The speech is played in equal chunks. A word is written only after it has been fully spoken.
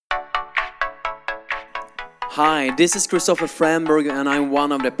Hi, this is Christopher Framberg and I'm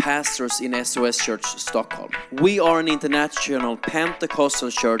one of the pastors in SOS Church Stockholm. We are an international Pentecostal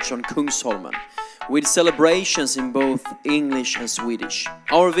church on Kungsholmen with celebrations in both English and Swedish.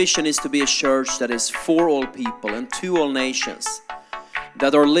 Our vision is to be a church that is for all people and to all nations,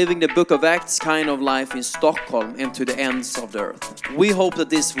 that are living the Book of Acts kind of life in Stockholm and to the ends of the earth. We hope that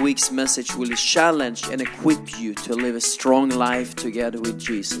this week's message will challenge and equip you to live a strong life together with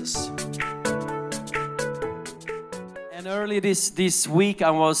Jesus. And early this week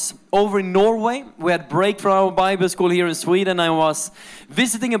I was over in Norway. We had break from our Bible school here in Sweden. I was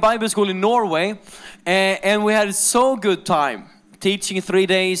visiting a Bible school in Norway and we had a so good time teaching 3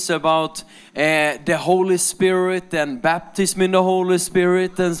 days about the Holy Spirit and baptism in the Holy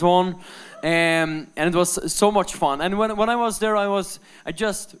Spirit and so on. And it was so much fun. And when I was there, I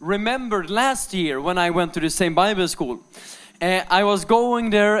just remembered last year when I went to the same Bible school. I was going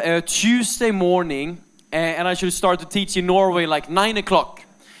there Tuesday morning. And I should start to teach in Norway like 9 o'clock.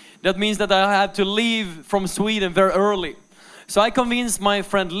 That means that I had to leave from Sweden very early. So I convinced my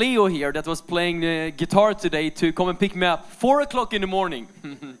friend Leo here that was playing the guitar today to come and pick me up 4 o'clock in the morning.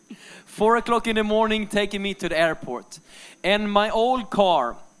 4 o'clock in the morning, taking me to the airport. And my old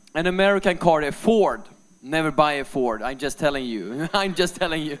car, an American car, a Ford. Never buy a Ford, I'm just telling you. I'm just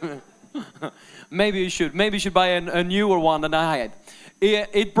telling you. Maybe you should buy a newer one than I had.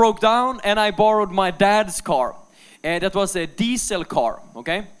 It broke down and I borrowed my dad's car. That was a diesel car,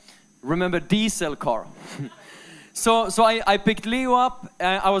 okay? Remember diesel car. So I picked Leo up.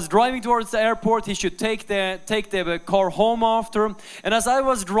 I was driving towards the airport. He should take the car home after. And as I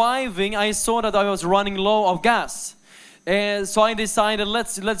was driving, I saw that I was running low of gas. So I decided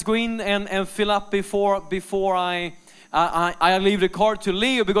let's go in and fill up before I leave the car to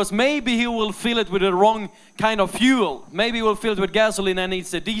Leo, because maybe he will fill it with the wrong kind of fuel. Maybe he will fill it with gasoline and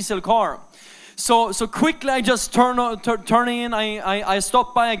it's a diesel car. So quickly I just turn in. I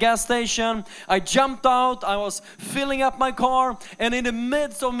stopped by a gas station. I jumped out. I was filling up my car. And in the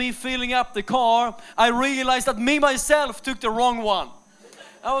midst of me filling up the car, I realized that myself took the wrong one.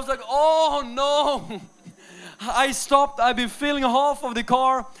 I was like, oh no. I stopped. I've been filling half of the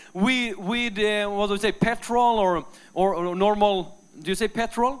car with what do you say, petrol or normal, do you say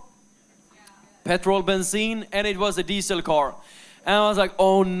petrol? Yeah. Petrol, benzene, and it was a diesel car. And I was like,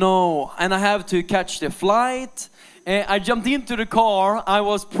 oh no, and I have to catch the flight. And I jumped into the car. I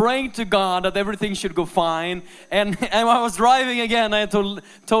was praying to God that everything should go fine. And I was driving again. I told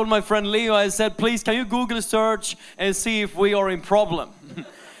my friend Leo, I said, please, can you Google search and see if we are in problem?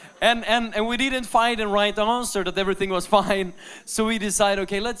 And we didn't find the right answer that everything was fine. So we decided,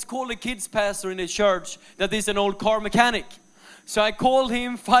 okay, let's call the kids pastor in the church that is an old car mechanic. So I called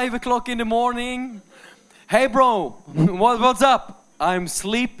him 5 o'clock in the morning. Hey bro, what's up? I'm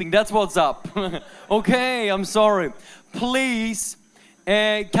sleeping, that's what's up. Okay, I'm sorry. Please,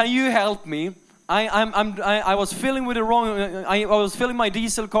 can you help me? I was filling with the wrong. I was filling my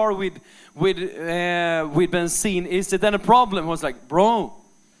diesel car with benzene. Is it then a problem? I was like, bro,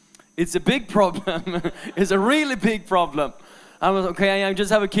 it's a big problem. It's a really big problem. I was okay. I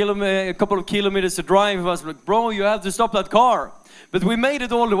just have a couple of kilometers to drive. I was like, bro, you have to stop that car. But we made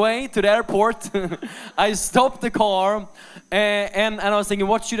it all the way to the airport. I stopped the car, and I was thinking,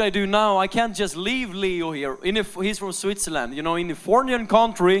 what should I do now? I can't just leave Leo here. He's from Switzerland, in a foreign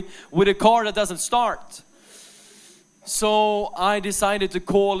country with a car that doesn't start. So I decided to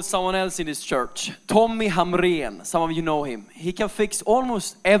call someone else in this church, Tommy Hamrén. Some of you know him. He can fix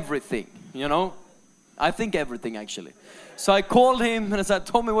almost everything, I think everything actually. So I called him and I said,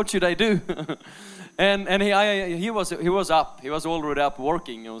 Tommy, what should I do? and he was up. He was already up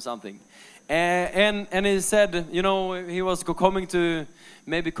working or something. And he said, he was coming to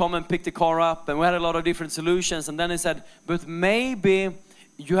maybe come and pick the car up. And we had a lot of different solutions. And then he said, but maybe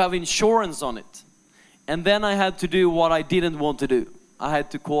you have insurance on it. And then I had to do what I didn't want to do. I had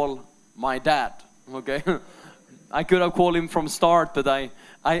to call my dad, okay? I could have called him from start, but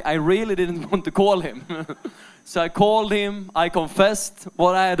I really didn't want to call him. So I called him, I confessed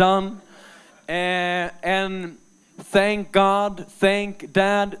what I had done, and thank God, thank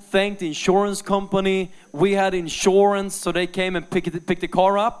Dad, thank the insurance company. We had insurance, so they came and picked the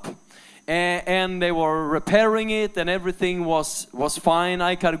car up. And they were repairing it, and everything was fine.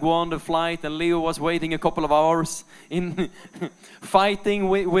 I could go on the flight, and Leo was waiting a couple of hours in fighting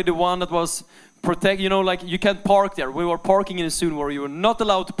with the one that was like you can't park there. We were parking in a zone where you were not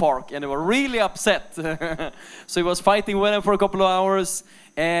allowed to park, and they were really upset. So he was fighting with them for a couple of hours,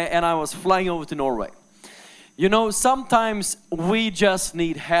 and I was flying over to Norway. Sometimes we just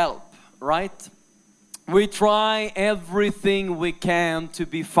need help, right? We try everything we can to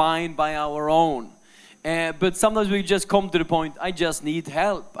be fine by our own. But sometimes we just come to the point, I just need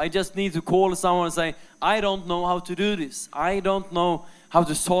help. I just need to call someone and say, I don't know how to do this. I don't know how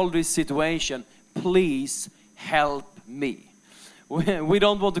to solve this situation. Please help me. We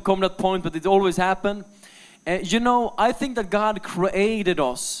don't want to come to that point, but it always happens. I think that God created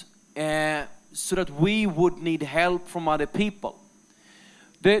us so that we would need help from other people.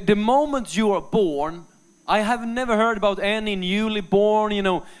 The moment you are born, I have never heard about any newly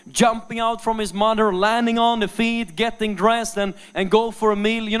born, jumping out from his mother, landing on the feet, getting dressed and go for a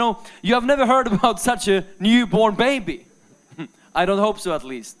meal. You have never heard about such a newborn baby. I don't hope so, at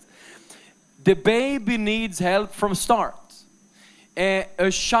least. The baby needs help from start.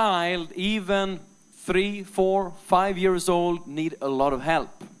 A child, even 3, 4, 5 years old, need a lot of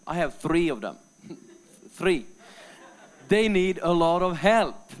help. I have 3 of them. 3. They need a lot of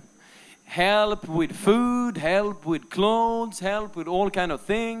help. Help with food, help with clothes, help with all kind of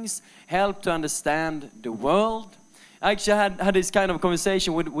things, help to understand the world. I actually had this kind of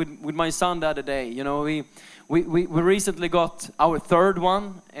conversation with my son the other day. We recently got our 3rd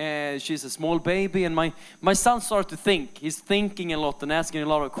one. She's a small baby, and my son started to think. He's thinking a lot and asking a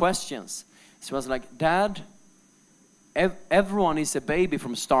lot of questions. So I was like, Dad, everyone is a baby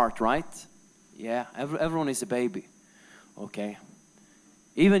from start, right? Yeah, everyone is a baby. Okay.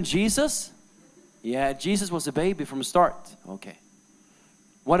 Even Jesus? Yeah, Jesus was a baby from the start. Okay.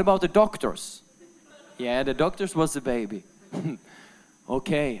 What about the doctors? Yeah, the doctors was a baby.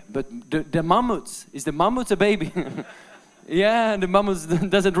 Okay, but the mammoths, is the mammoth a baby? Yeah, the mammoths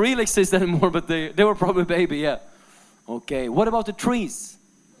doesn't really exist anymore, but they were probably a baby, yeah. Okay, what about the trees?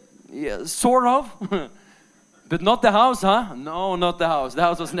 Yeah, sort of. But not the house, huh? No, not the house. The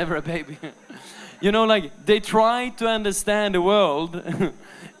house was never a baby. They try to understand the world,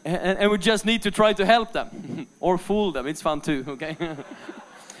 and we just need to try to help them or fool them. It's fun too, okay?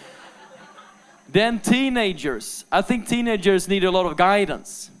 Then teenagers. I think teenagers need a lot of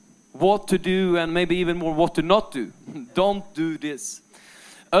guidance. What to do, and maybe even more what to not do. Don't do this.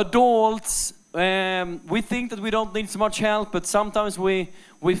 Adults, we think that we don't need so much help, but sometimes we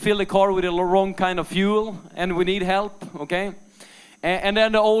fill the car with the wrong kind of fuel, and we need help, okay? And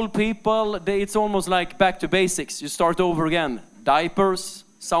then the old people, it's almost like back to basics. You start over again. Diapers,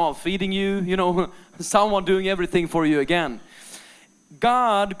 someone feeding you, someone doing everything for you again.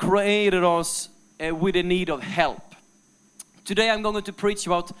 God created us with a need of help. Today I'm going to preach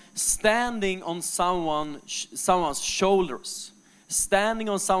about standing on someone's shoulders. Standing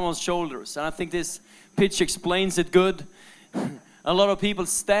on someone's shoulders. And I think this pitch explains it good. A lot of people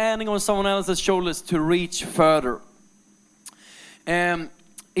standing on someone else's shoulders to reach further. In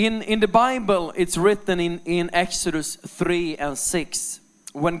the Bible, it's written in Exodus 3 and 6.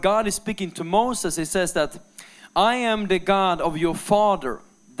 When God is speaking to Moses, he says that, I am the God of your father,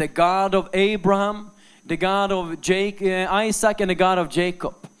 the God of Abraham, the God of Isaac, and the God of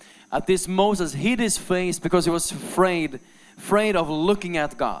Jacob. At this, Moses hid his face because he was afraid of looking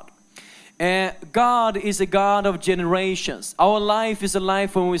at God. God is a God of generations. Our life is a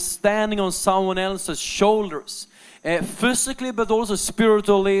life when we're standing on someone else's shoulders. Physically, but also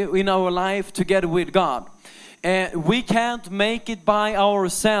spiritually in our life together with God. We can't make it by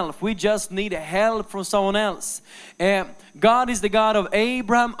ourselves. We just need help from someone else. God is the God of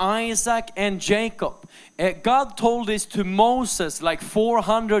Abraham, Isaac, and Jacob. God told this to Moses like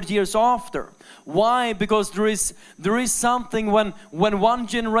 400 years after. Why? Because there is something when one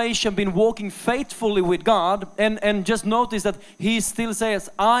generation been walking faithfully with God, and just notice that he still says,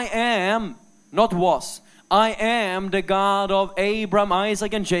 I am, not was. I am the God of Abraham,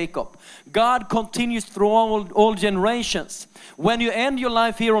 Isaac, and Jacob. God continues through all generations. When you end your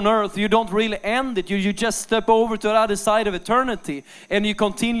life here on earth, you don't really end it. You just step over to the other side of eternity and you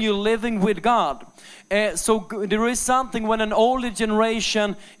continue living with God. So there is something when an older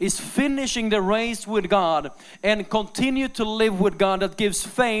generation is finishing the race with God and continue to live with God that gives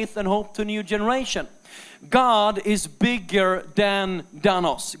faith and hope to a new generation. God is bigger than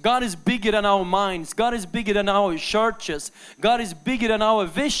us. God is bigger than our minds. God is bigger than our churches. God is bigger than our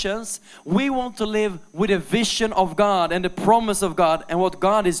visions. We want to live with a vision of God and the promise of God and what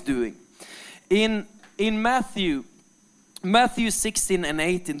God is doing. In Matthew 16 and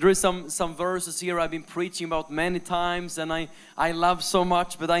 18, there is some verses here I've been preaching about many times and I love so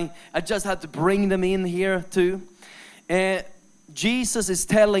much, but I just had to bring them in here too. Jesus is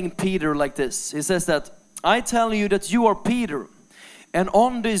telling Peter like this. He says that, I tell you that you are Peter, and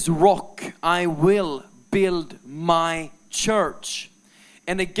on this rock I will build my church,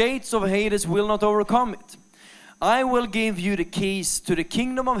 and the gates of Hades will not overcome it. I will give you the keys to the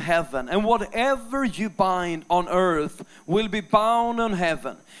kingdom of heaven, and whatever you bind on earth will be bound on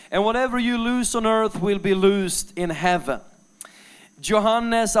heaven, and whatever you loose on earth will be loosed in heaven.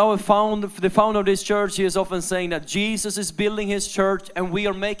 Johannes, the founder of this church, he is often saying that Jesus is building his church and we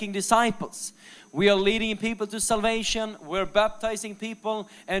are making disciples. We are leading people to salvation, we're baptizing people,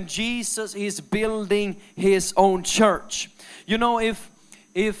 and Jesus is building his own church. You know, if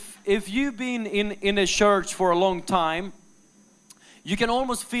you've been in a church for a long time, you can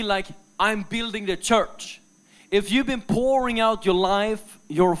almost feel like, I'm building the church. If you've been pouring out your life,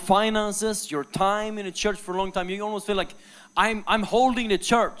 your finances, your time in a church for a long time, you almost feel like, I'm holding the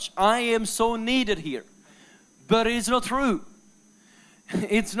church. I am so needed here. But it's not true.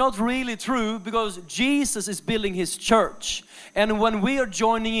 It's not really true, because Jesus is building his church. And when we are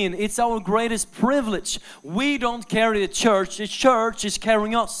joining in, it's our greatest privilege. We don't carry the church is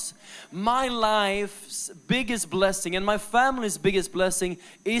carrying us. My life's biggest blessing and my family's biggest blessing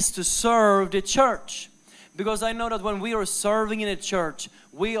is to serve the church. Because I know that when we are serving in a church,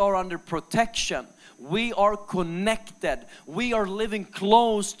 we are under protection. We are connected. We are living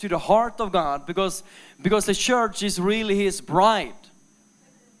close to the heart of God, because the church is really his bride.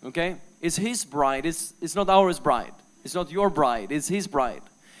 Okay? It's his bride. It's not our bride. It's not your bride. It's his bride.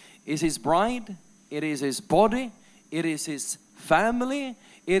 It's his bride. It is his body. It is his family.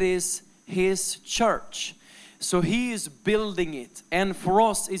 It is his church. So he is building it. And for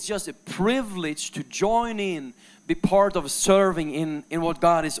us, it's just a privilege to join in, be part of serving in what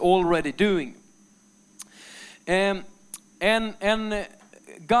God is already doing. And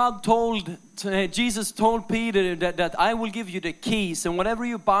Jesus told Peter that I will give you the keys, and whatever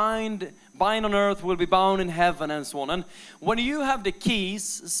you bind on earth will be bound in heaven, and so on. And when you have the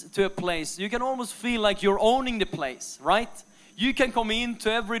keys to a place, you can almost feel like you're owning the place, right? You can come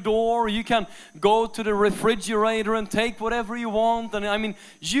into every door, you can go to the refrigerator and take whatever you want. And I mean,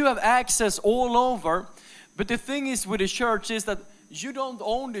 you have access all over. But the thing is with the church is that you don't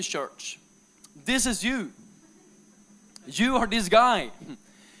own the church. This is you. You are this guy.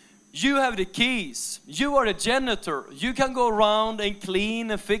 You have the keys. You are the janitor. You can go around and clean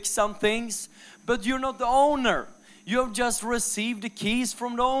and fix some things, but you're not the owner. You have just received the keys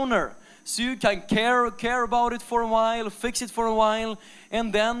from the owner. So you can care about it for a while, fix it for a while,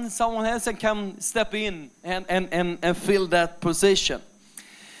 and then someone else can step in and fill that position.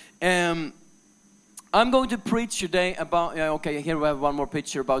 I'm going to preach today about, okay, here we have one more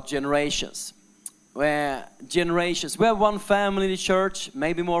picture about generations. Where generations, we have one family in the church,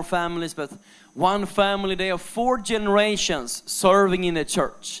 maybe more families, but one family, they have 4 generations serving in the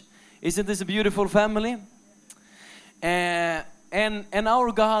church. Isn't this a beautiful family? And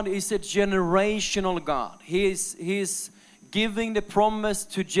our God is a generational God. He's giving the promise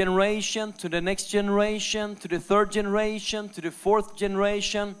to generation, to the next generation, to the 3rd generation, to the 4th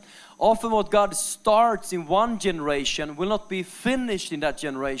generation. Often what God starts in one generation will not be finished in that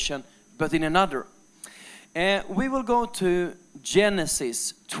generation, but in another. We will go to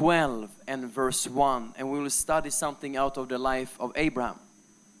Genesis 12 and verse 1, and we will study something out of the life of Abraham.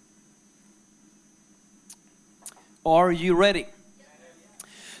 Are you ready?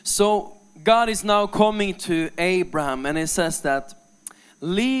 So God is now coming to Abraham, and it says that,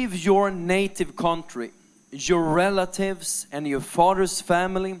 leave your native country, your relatives and your father's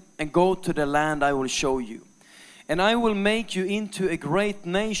family, and go to the land I will show you. And I will make you into a great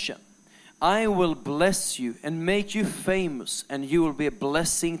nation. I will bless you and make you famous, and you will be a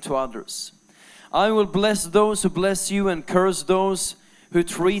blessing to others. I will bless those who bless you and curse those who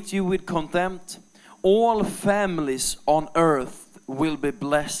treat you with contempt. All families on earth will be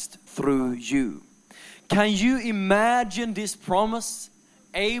blessed through you. Can you imagine this promise?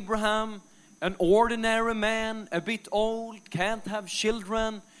 Abraham, an ordinary man, a bit old, can't have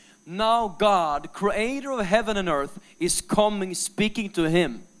children. Now God, creator of heaven and earth, is coming, speaking to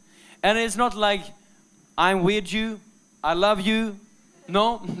him. And it's not like, I'm with you, I love you.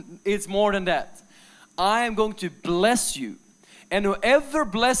 No, it's more than that. I am going to bless you. And whoever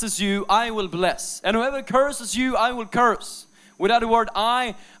blesses you, I will bless. And whoever curses you, I will curse. With other words,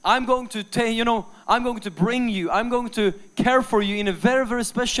 I'm going to I'm going to bring you, I'm going to care for you in a very, very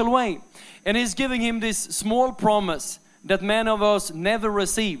special way. And he's giving him this small promise that many of us never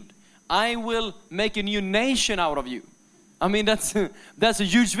received. I will make a new nation out of you. I mean, that's a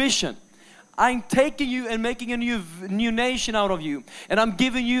huge vision. I'm taking you and making a new nation out of you. And I'm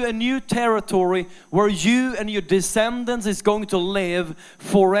giving you a new territory where you and your descendants is going to live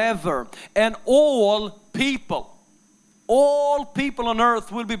forever. And all people on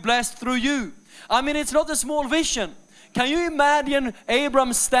earth will be blessed through you. I mean, it's not a small vision. Can you imagine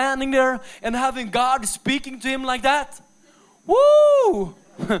Abraham standing there and having God speaking to him like that? Woo!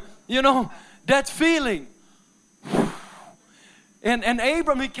 You know, that feeling. And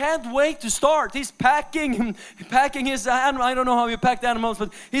Abram, he can't wait to start. He's packing his animals. I don't know how you pack the animals,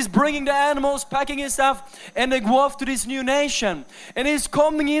 but he's bringing the animals, packing his stuff, and they go off to this new nation. And he's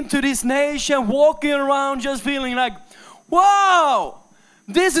coming into this nation, walking around, just feeling like, wow,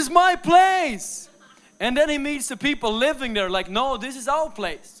 this is my place. And then he meets the people living there, like, no, this is our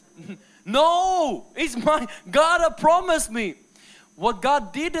place. No, it's mine. God had promised me. What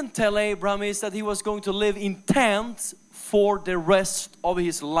God didn't tell Abraham is that he was going to live in tents for the rest of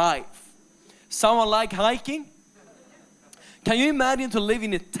his life. Someone like hiking? Can you imagine to live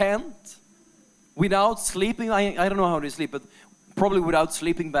in a tent without sleeping? I don't know how they sleep, but probably without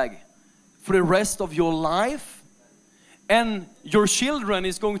sleeping bag for the rest of your life. And your children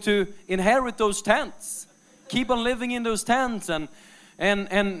is going to inherit those tents. Keep on living in those tents, and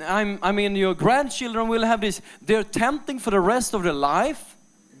I mean your grandchildren will have this. They're tenting for the rest of their life.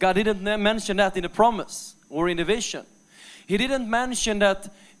 God didn't mention that in the promise or in the vision. He didn't mention that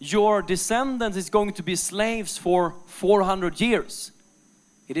your descendants is going to be slaves for 400 years.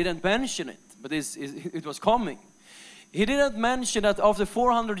 He didn't mention it, but it was coming. He didn't mention that after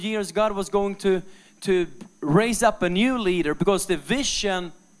 400 years God was going to raise up a new leader, because the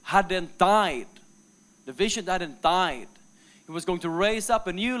vision hadn't died. The vision hadn't died. He was going to raise up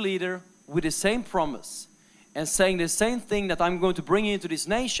a new leader with the same promise and saying the same thing, that I'm going to bring you into this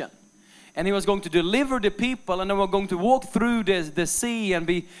nation. And he was going to deliver the people, and they were going to walk through the sea and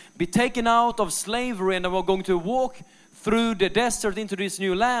be taken out of slavery, and they were going to walk through the desert into this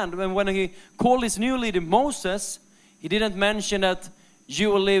new land. And when he called his new leader Moses, he didn't mention that you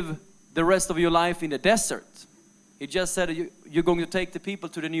will live the rest of your life in the desert. He just said you're going to take the people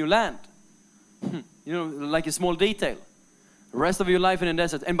to the new land. You know, like a small detail. The rest of your life in the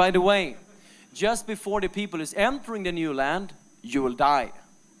desert. And by the way, just before the people is entering the new land, you will die.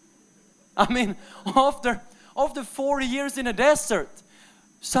 I mean, after 40 years in the desert,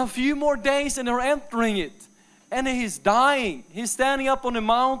 some few more days and they're entering it. And he's dying. He's standing up on the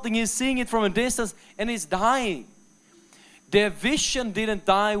mountain, he's seeing it from a distance, and he's dying. The vision didn't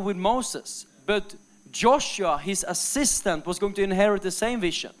die with Moses, but Joshua, his assistant, was going to inherit the same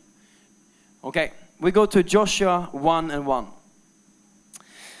vision. Okay, we go to Joshua 1:1.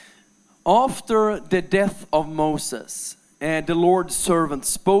 After the death of Moses, the Lord's servant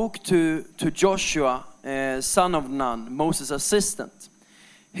spoke to Joshua, son of Nun, Moses' assistant.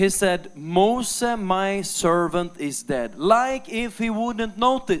 He said, Moses, my servant, is dead. Like if he wouldn't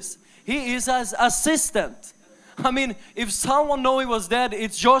notice. He is his assistant. I mean, if someone know he was dead,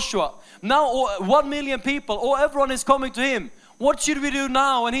 it's Joshua. Now 1 million people, everyone is coming to him. What should we do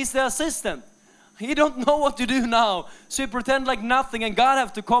now? And he's the assistant. He don't know what to do now. So he pretend like nothing, and God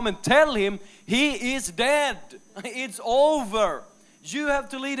have to come and tell him he is dead. It's over. You have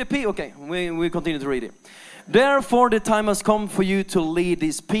to lead the people. Okay, we continue to read it. Therefore the time has come for you to lead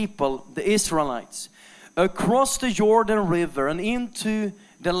these people, the Israelites, across the Jordan River and into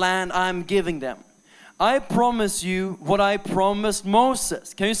the land I am giving them. I promise you what I promised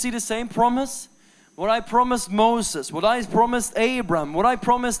Moses. Can you see the same promise? What I promised Moses, what I promised Abraham, what I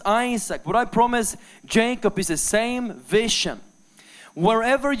promised Isaac, what I promised Jacob is the same vision.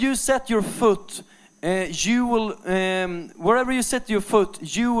 Wherever you set your foot, you will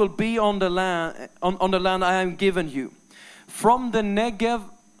be on the land. On the land I have given you, from the Negev.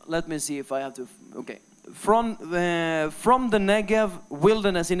 Let me see if I have to. Okay, from the Negev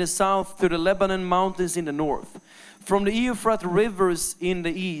wilderness in the south to the Lebanon mountains in the north, from the Euphrates rivers in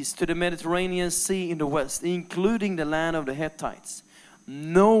the east to the Mediterranean Sea in the west, including the land of the Hittites.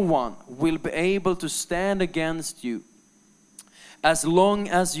 No one will be able to stand against you as long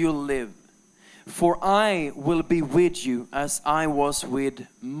as you live. For I will be with you as I was with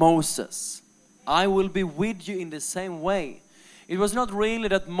Moses. I will be with you in the same way. It was not really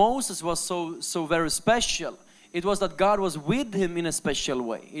that Moses was so very special. It was that God was with him in a special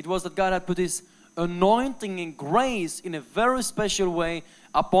way. It was that God had put his anointing and grace in a very special way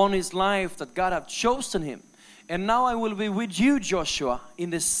upon his life, that God had chosen him. And now I will be with you, Joshua, in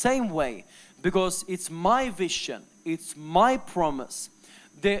the same way, because it's my vision, it's my promise.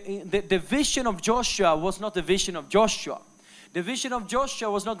 The vision of Joshua was not the vision of Joshua. The vision of Joshua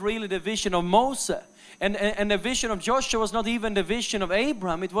was not really the vision of Moses. And the vision of Joshua was not even the vision of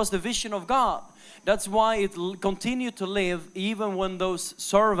Abraham. It was the vision of God. That's why it continued to live even when those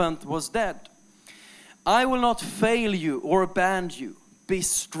servant was dead. I will not fail you or abandon you. Be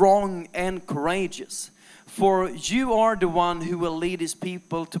strong and courageous. For you are the one who will lead his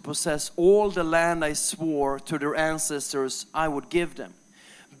people to possess all the land I swore to their ancestors I would give them.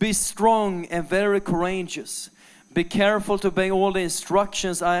 Be strong and very courageous. Be careful to obey all the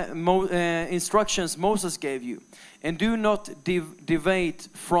instructions Moses gave you, and do not deviate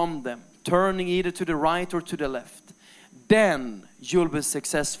from them, turning either to the right or to the left. Then you'll be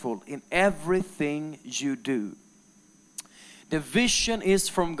successful in everything you do. The vision is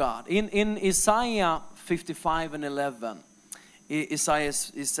from God. In Isaiah 55 and 11, Isaiah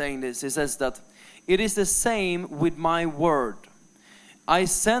is saying this. He says that, it is the same with my word. I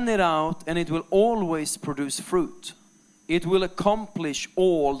send it out and it will always produce fruit. It will accomplish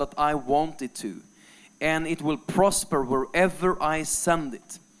all that I want it to, and it will prosper wherever I send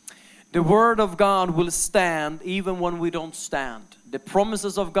it. The word of God will stand even when we don't stand. The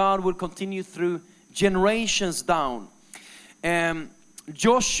promises of God will continue through generations down.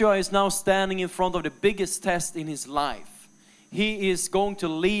 Joshua is now standing in front of the biggest test in his life. He is going to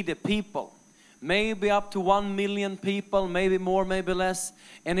lead the people. Maybe up to 1 million people, maybe more, maybe less.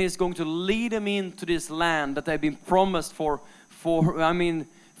 And he's going to lead them into this land that they've been promised for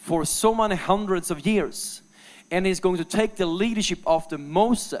so many hundreds of years. And he's going to take the leadership of the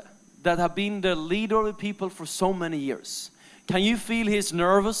Moses that have been the leader of the people for so many years. Can you feel he's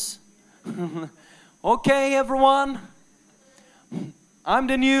nervous? Okay, everyone. I'm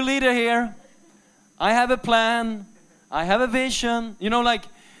the new leader here. I have a plan. I have a vision. You know, like,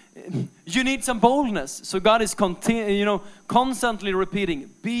 you need some boldness. So God is constantly repeating,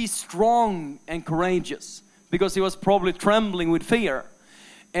 be strong and courageous. Because he was probably trembling with fear.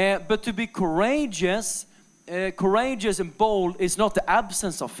 But to be courageous and bold is not the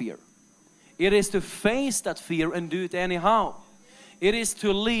absence of fear. It is to face that fear and do it anyhow. It is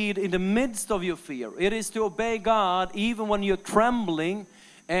to lead in the midst of your fear. It is to obey God even when you're trembling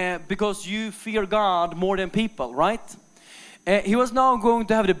because you fear God more than people, right? He was now going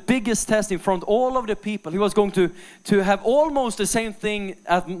to have the biggest test in front of all of the people. He was going to have almost the same thing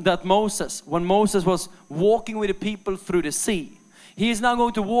that Moses, when Moses was walking with the people through the sea. He is now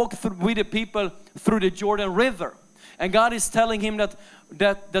going to walk with the people through the Jordan River. And God is telling him that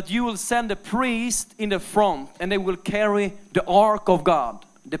you will send a priest in the front and they will carry the ark of God,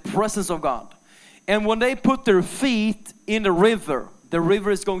 the presence of God. And when they put their feet in the river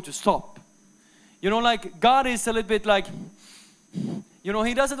is going to stop. You know, like God is a little bit like, you know,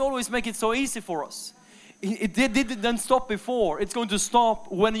 he doesn't always make it so easy for us. It didn't stop before. It's going to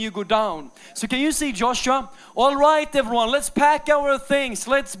stop when you go down. So can you see Joshua? All right, everyone, let's pack our things.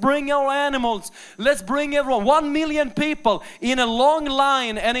 Let's bring our animals. Let's bring everyone. 1 million people in a long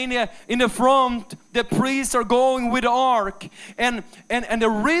line, and in the front, the priests are going with the ark. And the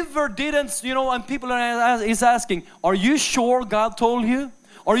river didn't, you know, and people is asking, are you sure God told you?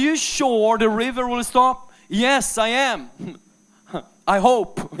 Are you sure the river will stop? Yes, I am. I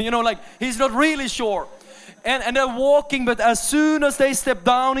hope. You know, like he's not really sure. And they're walking, but as soon as they step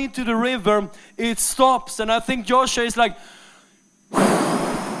down into the river, it stops. And I think Joshua is like,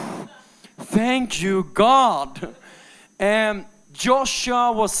 thank you, God. And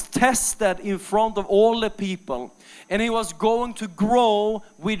Joshua was tested in front of all the people. And he was going to grow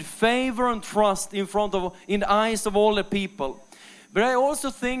with favor and trust in the eyes of all the people. But I also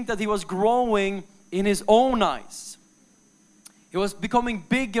think that he was growing in his own eyes. He was becoming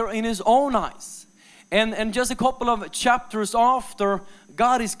bigger in his own eyes. And just a couple of chapters after,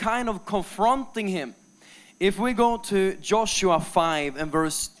 God is kind of confronting him. If we go to Joshua 5 and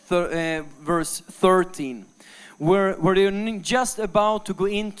verse 13, where they're just about to go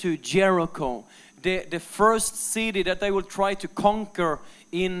into Jericho, the first city that they will try to conquer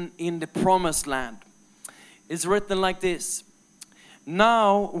in the promised land. It's written like this.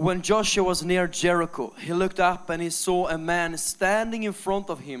 Now, when Joshua was near Jericho, he looked up and he saw a man standing in front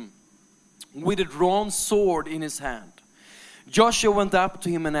of him with a drawn sword in his hand. Joshua went up to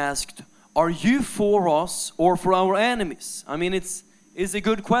him and asked, are you for us or for our enemies? I mean, it's a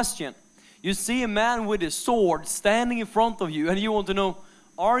good question. You see a man with a sword standing in front of you and you want to know,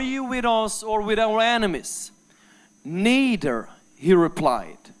 are you with us or with our enemies? Neither, he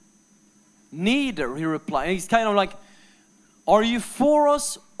replied. Neither, he replied. He's kind of like, are you for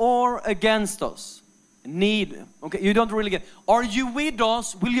us or against us? Neither. Okay, you don't really get. Are you with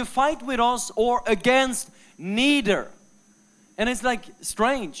us? Will you fight with us or against? Neither. And it's like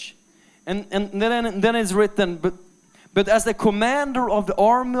strange. And then it's written, but as the commander of the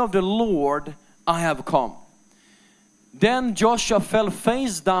army of the Lord, I have come. Then Joshua fell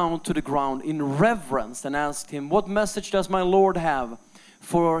face down to the ground in reverence and asked him, what message does my Lord have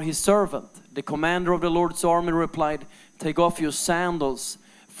for his servant? The commander of the Lord's army replied, take off your sandals,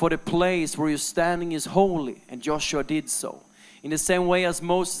 for the place where you're standing is holy. And Joshua did so. In the same way as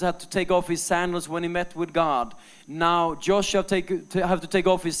Moses had to take off his sandals when he met with God, now Joshua have to take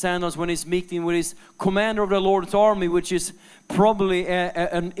off his sandals when he's meeting with his commander of the Lord's army, which is probably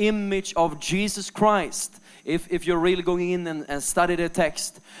an image of Jesus Christ, if you're really going in and study the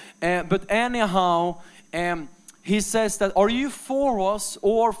text. But anyhow, he says that, are you for us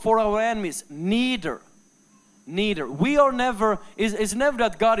or for our enemies? Neither. We are never, it's never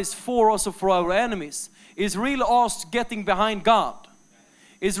that God is for us or for our enemies. It's really us getting behind God.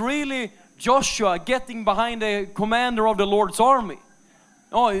 It's really Joshua getting behind the commander of the Lord's army.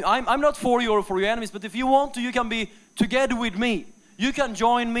 Oh, I'm not for you or for your enemies, but if you want to, you can be together with me. You can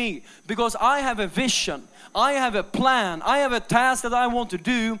join me because I have a vision. I have a plan. I have a task that I want to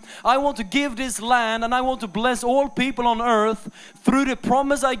do. I want to give this land and I want to bless all people on earth through the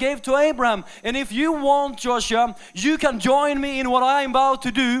promise I gave to Abraham. And if you want, Joshua, you can join me in what I'm about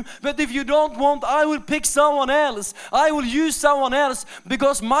to do. But if you don't want, I will pick someone else. I will use someone else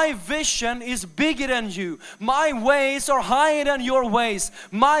because my vision is bigger than you. My ways are higher than your ways.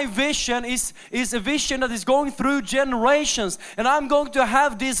 My vision is a vision that is going through generations. And I'm going to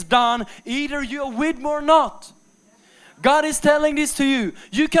have this done either you're with me or not. God is telling this to you.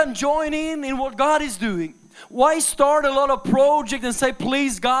 You can join in what God is doing. Why start a lot of projects and say,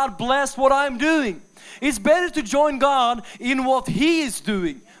 please God bless what I'm doing? It's better to join God in what He is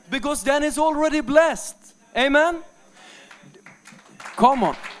doing because then it's already blessed. Amen? Come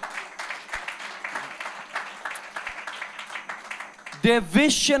on. The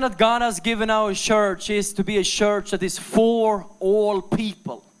vision that God has given our church is to be a church that is for all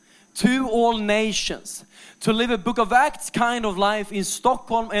people, to all nations, to live a Book of Acts kind of life in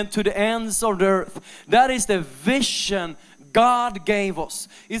Stockholm and to the ends of the earth. That is the vision God gave us.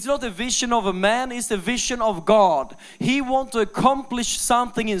 It's not a vision of a man, it's the vision of God. He wants to accomplish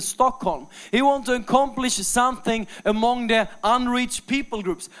something in Stockholm. He wants to accomplish something among the unreached people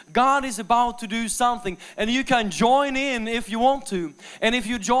groups. God is about to do something and you can join in if you want to. And if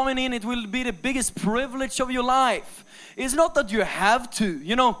you join in, it will be the biggest privilege of your life. It's not that you have to,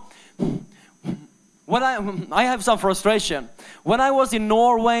 you know. When I have some frustration. When I was in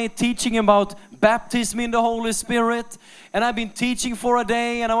Norway teaching about baptism in the Holy Spirit, and I've been teaching for a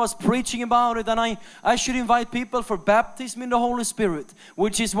day and I was preaching about it, and I should invite people for baptism in the Holy Spirit,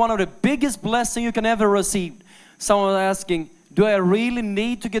 which is one of the biggest blessings you can ever receive. Someone asking, do I really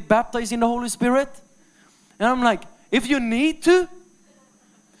need to get baptized in the Holy Spirit? And I'm like, if you need to,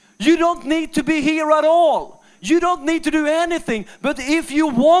 you don't need to be here at all. You don't need to do anything, but if you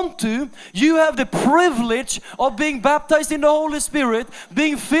want to, you have the privilege of being baptized in the Holy Spirit,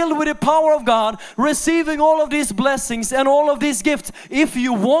 being filled with the power of God, receiving all of these blessings and all of these gifts, if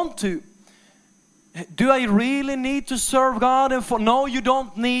you want to. Do I really need to serve God? No, you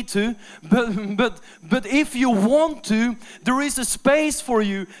don't need to. But if you want to, there is a space for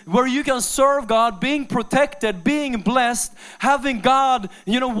you where you can serve God, being protected, being blessed, having God,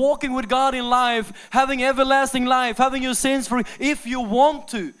 walking with God in life, having everlasting life, having your sins free. If you want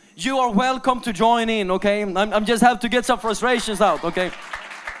to, you are welcome to join in, okay? I'm just have to get some frustrations out, okay?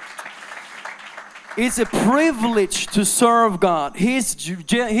 It's a privilege to serve God.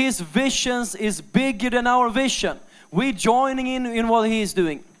 His visions is bigger than our vision. We're joining in what He is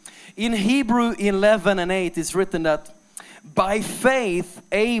doing. In Hebrew 11:8 it's written that by faith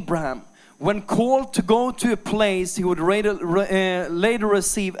Abraham, when called to go to a place he would later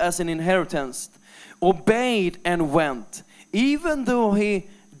receive as an inheritance, obeyed and went, even though he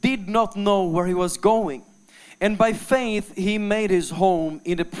did not know where he was going. And by faith he made his home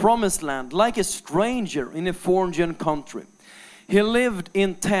in the promised land, like a stranger in a foreign country. He lived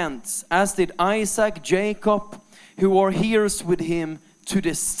in tents, as did Isaac, Jacob, who were heirs with him to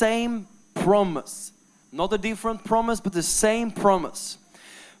the same promise. Not a different promise, but the same promise.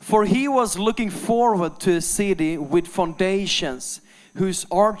 For he was looking forward to a city with foundations, whose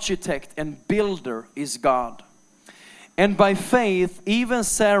architect and builder is God. And by faith, even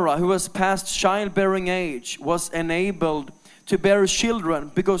Sarah, who was past childbearing age, was enabled to bear children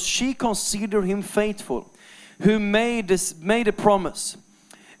because she considered him faithful, who made a promise.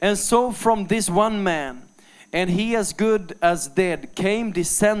 And so from this one man, and he as good as dead, came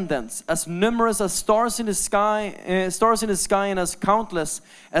descendants as numerous as stars in the sky, and as countless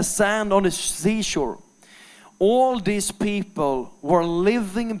as sand on the seashore. All these people were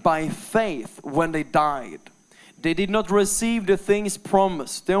living by faith when they died. They did not receive the things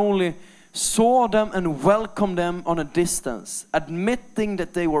promised. They only saw them and welcomed them on a distance, admitting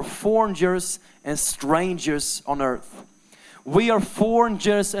that they were foreigners and strangers on earth. We are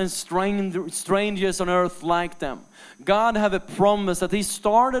foreigners and strangers on earth like them. God have a promise that He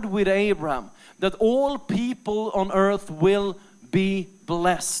started with Abraham, that all people on earth will be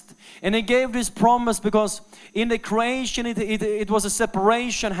blessed. And He gave this promise because in the creation it was a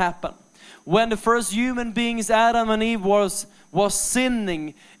separation happened. When the first human beings, Adam and Eve, was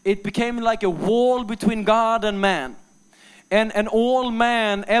sinning, it became like a wall between God and man. And all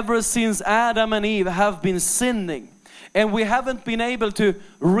man ever since Adam and Eve have been sinning. And we haven't been able to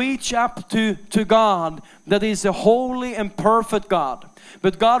reach up to God that is a holy and perfect God.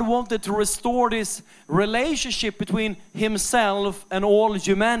 But God wanted to restore this relationship between Himself and all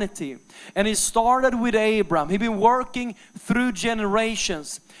humanity. And He started with Abraham. He's been working through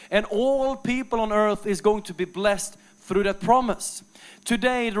generations. And all people on earth is going to be blessed through that promise.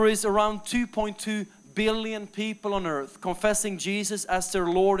 Today there is around 2.2 billion people on earth confessing Jesus as their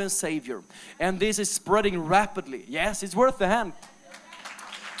Lord and Savior. And this is spreading rapidly. Yes, it's worth the hand.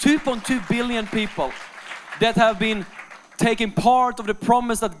 2.2 billion people that have been taking part of the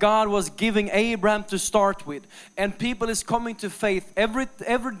promise that God was giving Abraham to start with. And people is coming to faith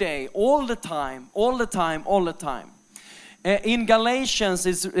every day, all the time. In Galatians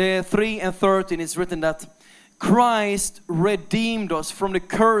 3:13 it's written that Christ redeemed us from the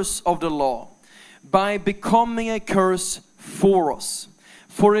curse of the law by becoming a curse for us.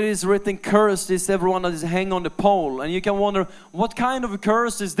 For it is written, cursed is everyone that is hanging on the pole. And you can wonder, what kind of a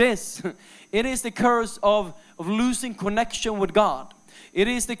curse is this? It is the curse of losing connection with God. It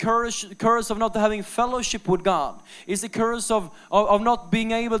is the curse of not having fellowship with God. It's the curse of not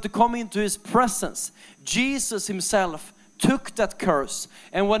being able to come into His presence. Jesus Himself took that curse.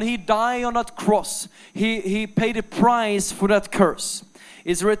 And when He died on that cross, He paid a price for that curse.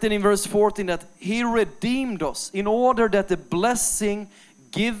 It's written in verse 14 that He redeemed us in order that the blessing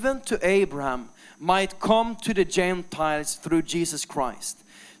given to Abraham might come to the Gentiles through Jesus Christ,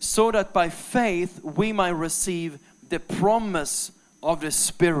 so that by faith we might receive the promise of the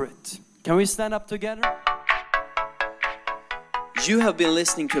Spirit. Can we stand up together? You have been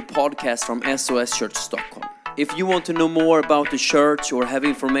listening to a podcast from SOS Church Stockholm. If you want to know more about the church or have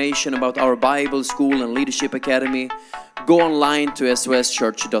information about our Bible School and Leadership Academy, go online to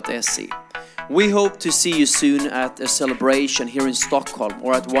soschurch.se. We hope to see you soon at a celebration here in Stockholm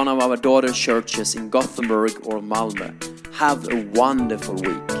or at one of our daughter churches in Gothenburg or Malmö. Have a wonderful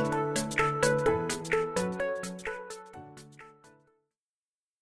week.